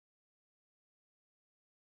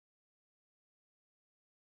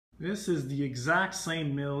This is the exact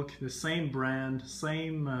same milk, the same brand,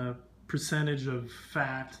 same percentage of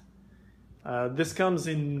fat. This comes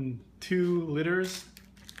in 2 liters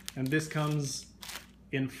and this comes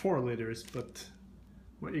in 4 liters, but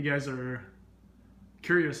what you guys are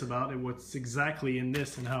curious about is what's exactly in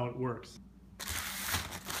this and how it works.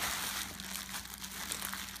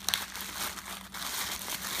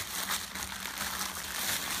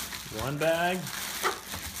 One bag,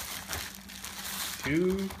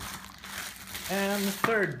 2, and the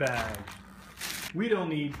 3rd bag. We don't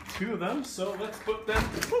need 2 of them, so let's put them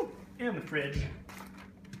in the fridge.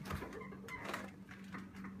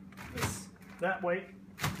 That way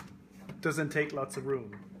doesn't take lots of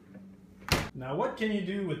room. Now what can you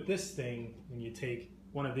do with this thing when you take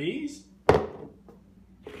one of these? You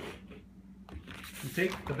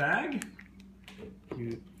take the bag,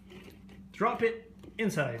 you drop it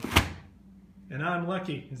inside. And I'm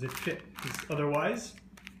lucky as it fit, because otherwise,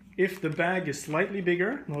 if the bag is slightly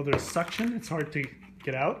bigger, well, there's suction, it's hard to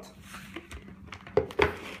get out.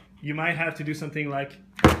 You might have to do something like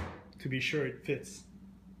to be sure it fits.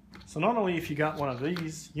 So normally if you got one of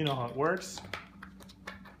these, you know how it works.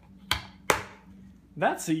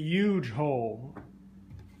 That's a huge hole.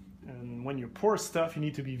 And when you pour stuff, you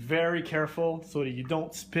need to be very careful so that you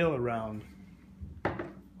don't spill around.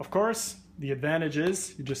 Of course, the advantage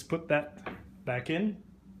is you just put that back in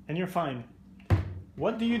and you're fine.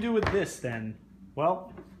 What do you do with this then?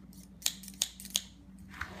 Well,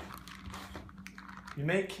 you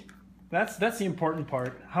make, that's the important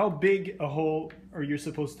part. How big a hole are you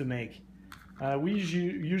supposed to make? We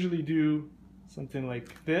usually do something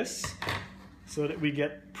like this so that we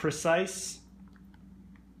get precise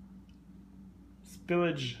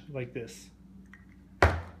spillage like this.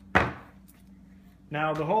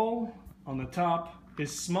 Now the hole on the top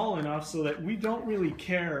is small enough so that we don't really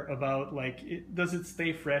care about, like, does it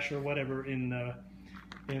stay fresh or whatever in the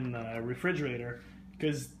refrigerator,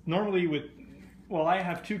 because normally with, well, I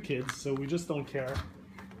have 2 kids, so we just don't care,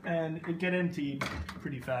 and it get emptied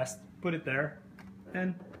pretty fast. Put it there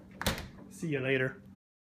and see you later.